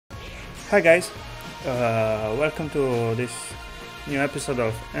Hi guys, welcome to this new episode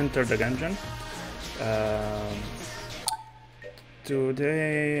of Enter the Gungeon.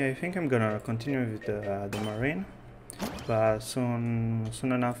 Today I think I'm gonna continue with the Marine, but soon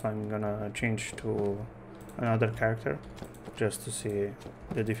enough I'm gonna change to another character just to see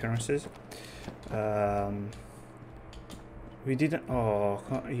the differences. We didn't. Oh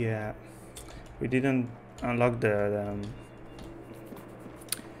yeah, we didn't unlock the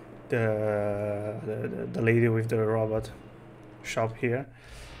lady with the robot shop here.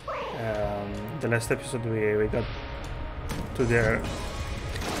 The last episode we got to their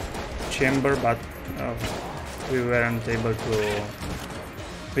chamber, but we weren't able to.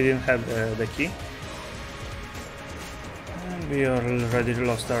 We didn't have the key, and we already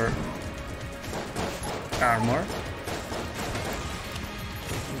lost our armor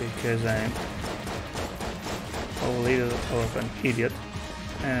because I'm a little of an idiot.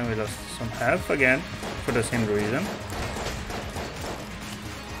 And we lost some health again for the same reason.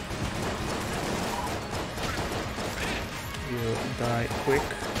 You die quick.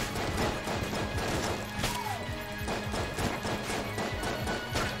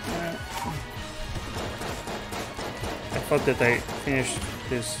 I thought that I finished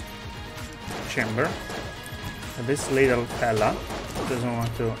this chamber. And this little fella doesn't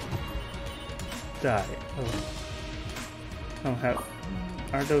want to die. Oh. Don't have.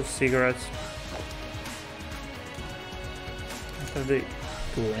 Are those cigarettes? What are they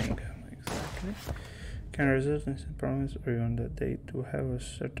doing exactly? Can resistance and promise everyone that they do have a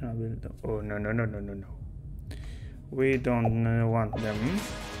certain ability. Oh no. We don't want them.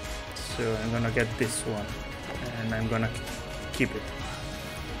 So I'm gonna get this one and I'm gonna keep it.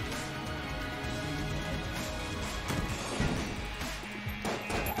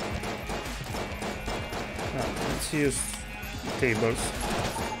 Now, let's use tables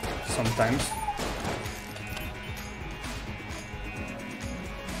sometimes.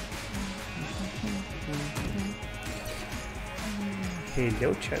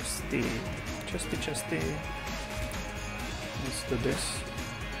 Hello, Chesty. Chesty. Let's do this.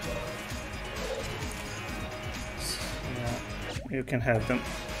 Yeah, you can have them.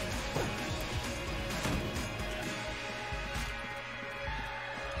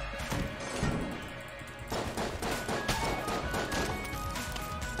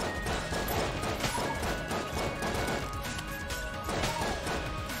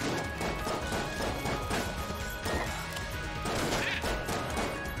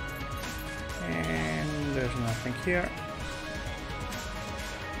 Nothing here.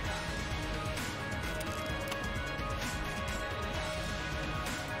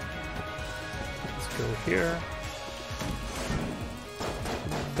 Let's go here.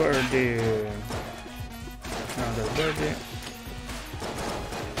 Birdie. Another birdie.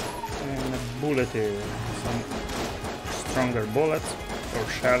 And a bullet here. Some stronger bullets or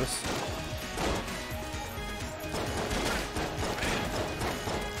shells.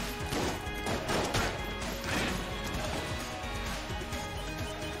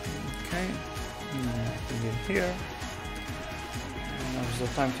 Here, and now's the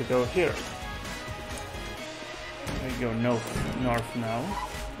time to go here. We go north now.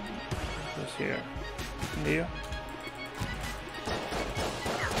 Who's here? You?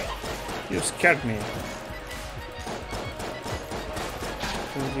 You scared me.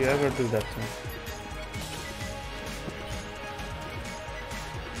 Don't you ever do that to me?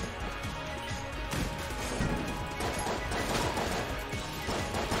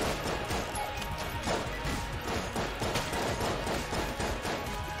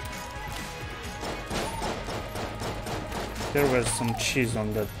 There was some cheese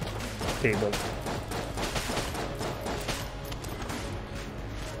on that table.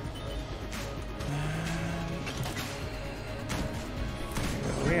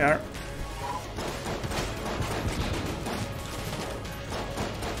 Here we are.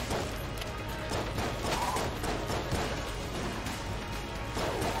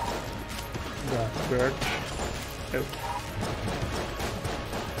 The bird. Oh.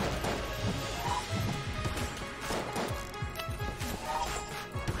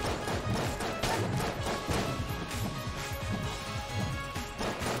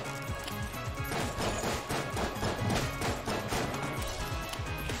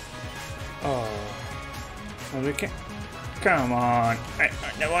 We can. Come on! I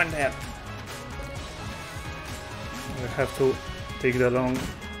don't want that. We have to take the long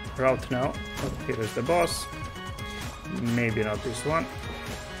route now. Oh, here is the boss. Maybe not this one.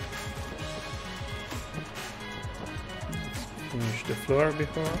 Let's finish the floor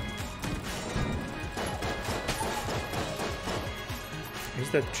before.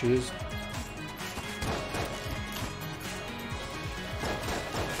 Is that cheese?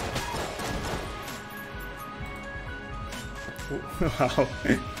 Wow.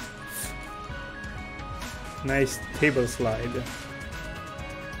 Nice table slide.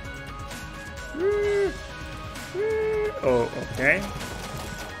 Oh, okay.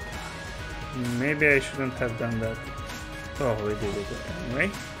 Maybe I shouldn't have done that. Oh, we did it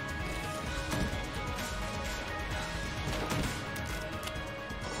anyway.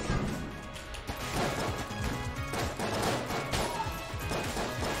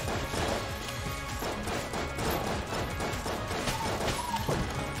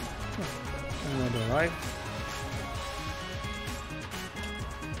 Another life.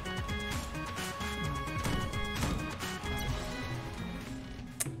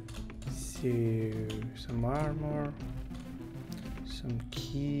 See, some armor, some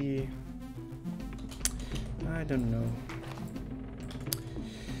key. I don't know.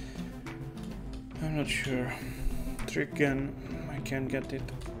 I'm not sure. Trick gun, I can't get it.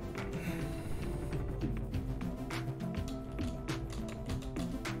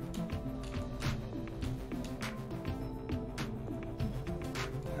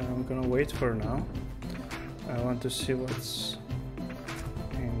 I'm gonna wait for now. I want to see what's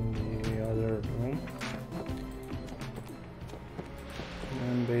in the other room,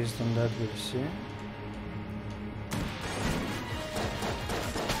 and based on that we'll see.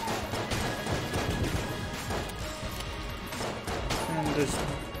 And this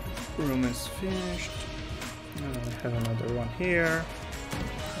room is finished. And I have another one here,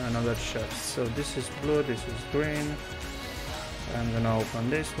 another chest. So this is blue, this is green. I'm gonna open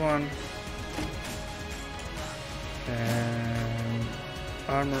this one, and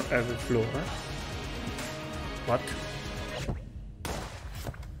armor every floor. What?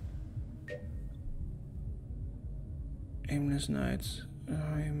 Aimless nights.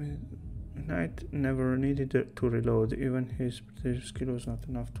 Knight never needed to reload. Even his skill was not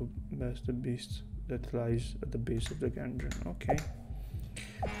enough to best the beast that lies at the base of the Gungeon. Okay.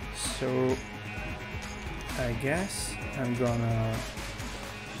 So I guess I'm gonna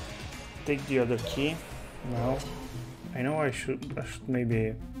take the other key now. I know I should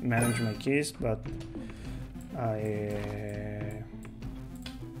maybe manage my keys, but I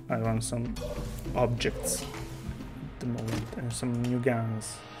want some objects at the moment and some new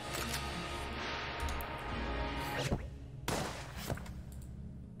guns.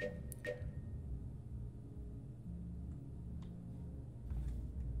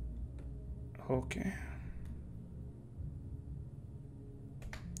 Okay.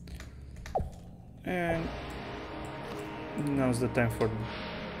 And now's the time for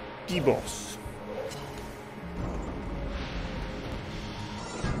the boss.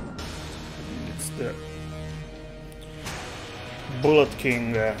 It's the Bullet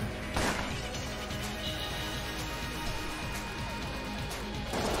King.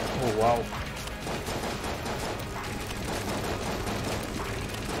 Oh wow.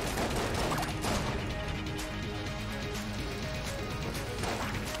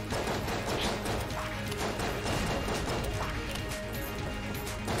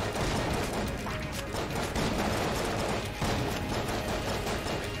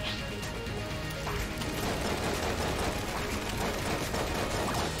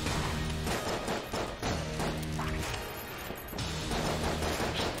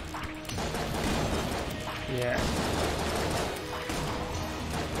 Yeah.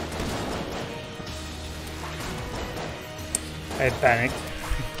 I panicked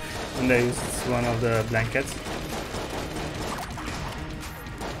and I used one of the blankets.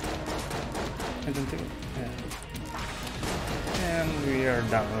 I don't think. Yeah. And we are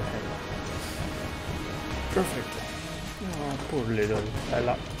done with it. Perfect. Oh, poor little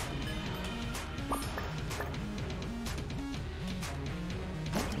fella.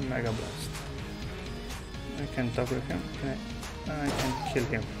 Mega Blast. I can talk with him. I can kill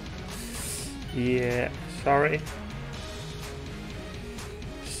him. Yeah, sorry.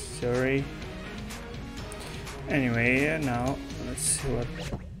 Sorry. Anyway, now let's see what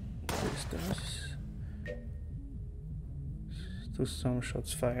this does. So some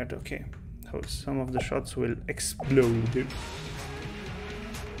shots fired. Okay. So some of the shots will explode.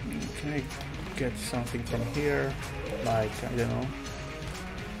 Can I get something from here? Like, I don't know.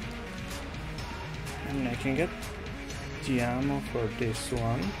 And I can get the ammo for this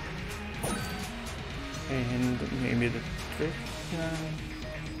one, and maybe the trick gun.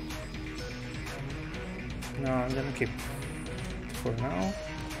 No, I'm gonna keep it for now,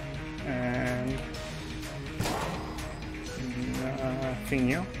 and nothing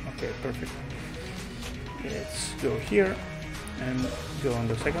new. Okay, perfect. Let's go here and go on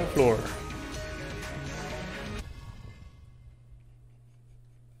the second floor.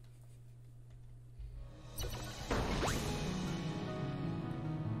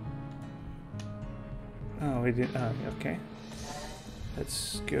 Oh, we did. Okay.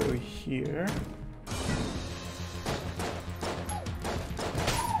 Let's go here.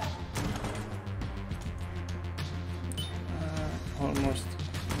 Almost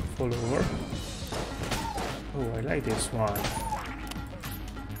fall over. Oh, I like this one.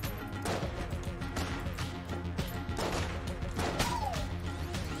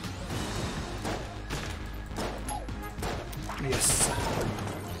 Yes.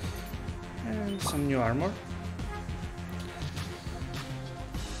 And some new armor.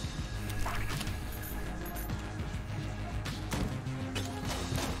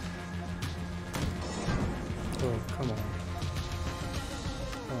 Oh, come on.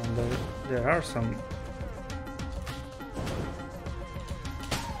 There are some.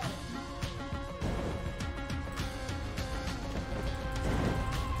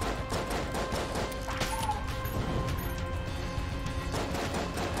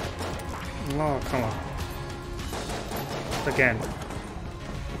 Oh, come on. Again.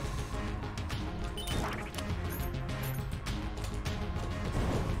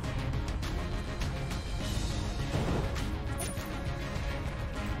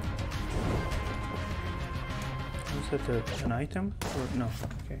 Is that an item? Or no?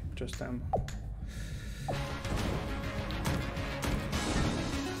 Okay, just ammo.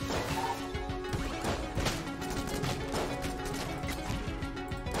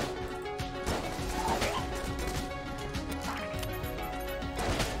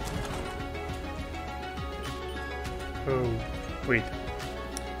 Oh, wait.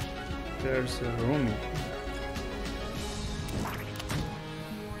 There's a room here.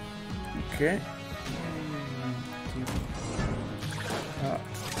 Okay.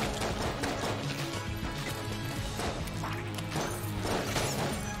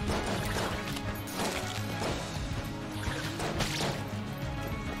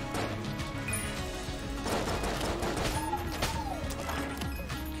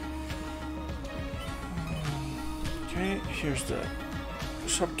 Okay, here's the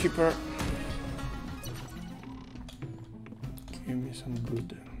shopkeeper. Give me some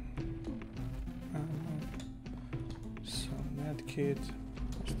good. Some medkit.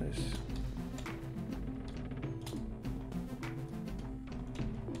 What's this?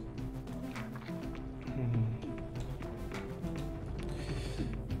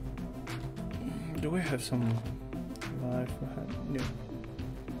 Do we have some life? No.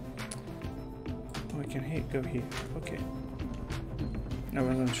 I can go here. Okay. I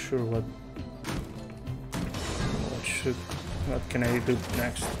wasn't sure what can I do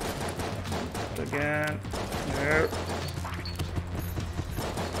next. Again. There.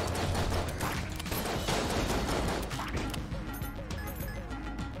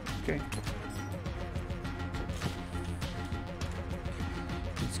 Okay.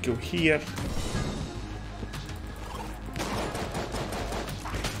 Let's go here.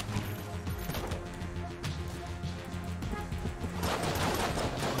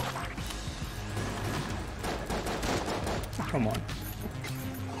 Come on.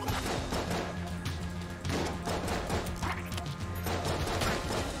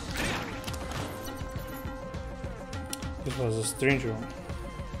 This was a strange one.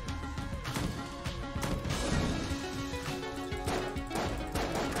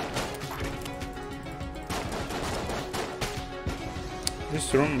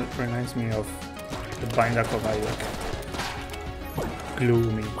 This room reminds me of the Bindak of Isaac.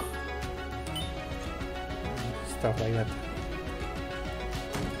 Gloomy. Stuff like that.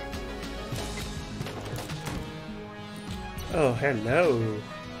 Oh, hello.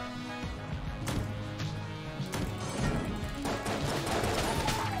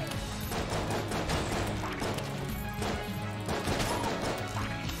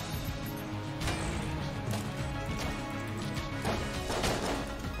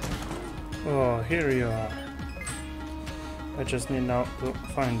 Oh, here you are. I just need now to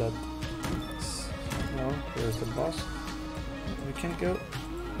find that. No, here's the boss. We can go.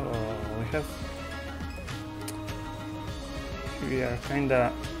 Oh, we are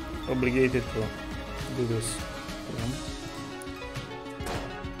kinda obligated to do this.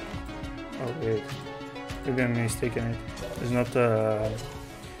 Oh wait, maybe I'm mistaken. It's not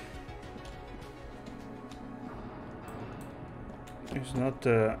it's not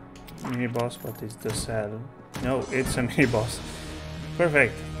a mini boss, but it's the cell. No, it's a mini boss.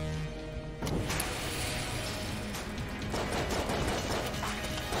 Perfect.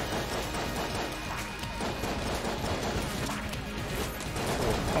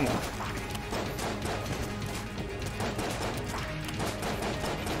 Come on.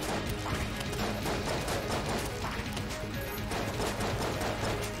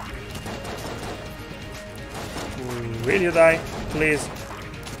 Will you die? Please.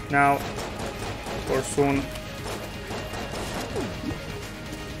 Now. Or soon.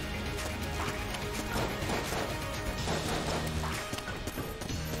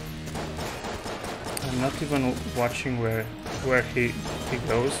 I'm not even watching where he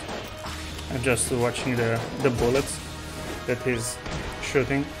goes. I'm just watching the bullets that he's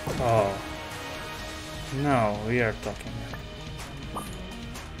shooting. Oh. Now we are talking.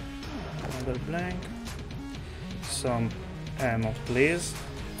 Another blank. Some ammo, please.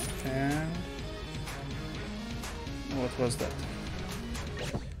 And what was that?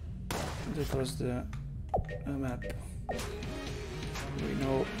 That was the map. We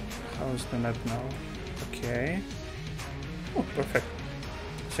know how's the map now. Okay. Oh, perfect.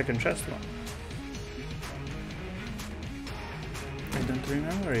 Second chest one. I don't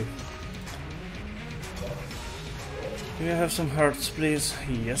remember it. Do you have some hearts, please?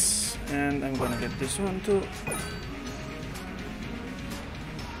 Yes. And I'm gonna get this one too.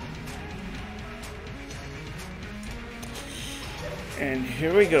 And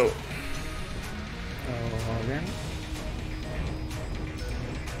here we go. Oh, again.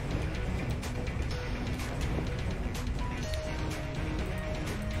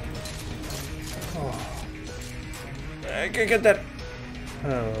 Oh. I can get that.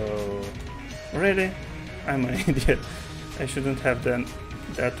 Oh, really? I'm an idiot. I shouldn't have done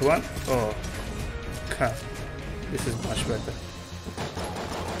that one. Oh, God. This is much better.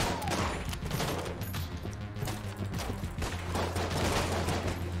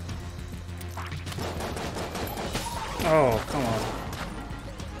 Oh, come on.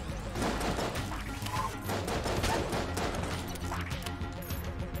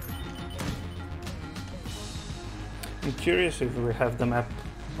 I'm curious if we have the map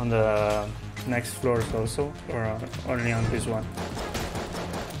on the next floors also, or only on this one.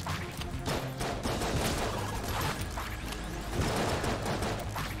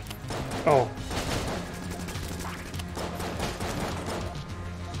 Oh.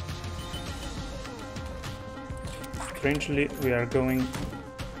 Strangely, we are going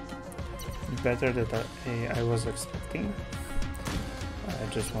better than I was expecting. I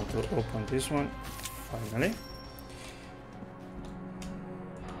just want to open this one, finally.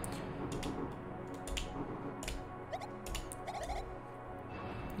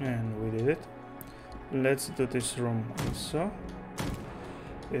 And we did it. Let's do this room also.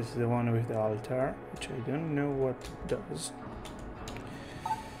 It's the one with the altar, which I don't know what it does.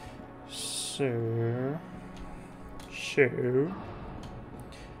 So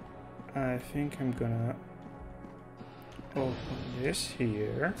I think I'm gonna open this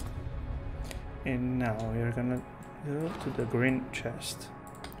here, and now we're gonna go to the green chest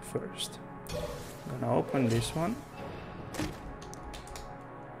first. I'm gonna open this one.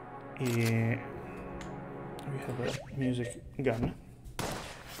 We have a music gun.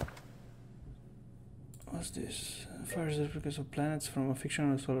 What's this? Fires the replicas of planets from a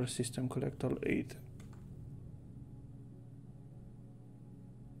fictional solar system. Collect all 8.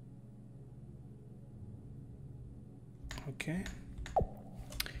 Okay.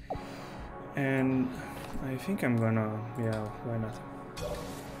 And I think I'm gonna, yeah, why not?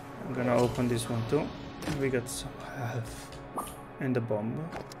 I'm gonna open this one too. We got some health. And the bomb.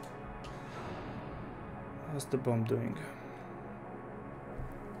 What's the bomb doing?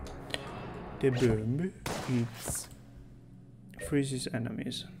 The bomb freezes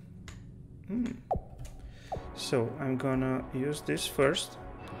enemies. So I'm gonna use this first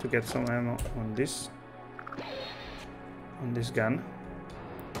to get some ammo on this gun,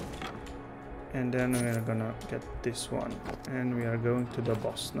 and then we're gonna get this one, and we are going to the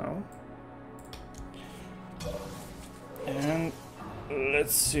boss now. And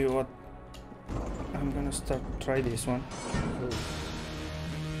let's see what I'm gonna try this one.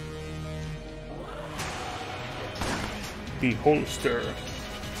 Beholster.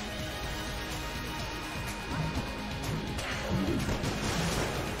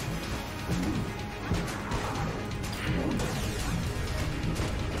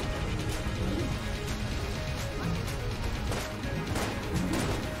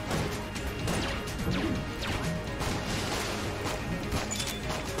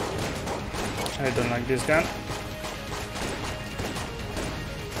 I don't like this gun.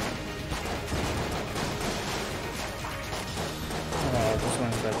 Oh, this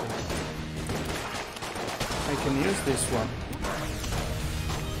one's better. I can use this one.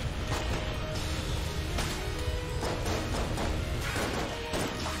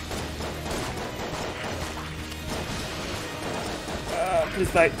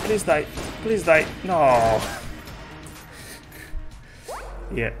 Please die, please die, please die. No.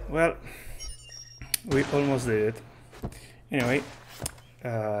 Yeah, well, we almost did it. Anyway,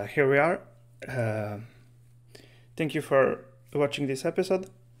 here we are. Thank you for watching this episode.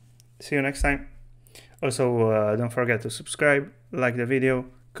 See you next time. Also, don't forget to subscribe, like the video,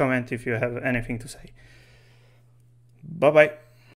 comment if you have anything to say. Bye bye.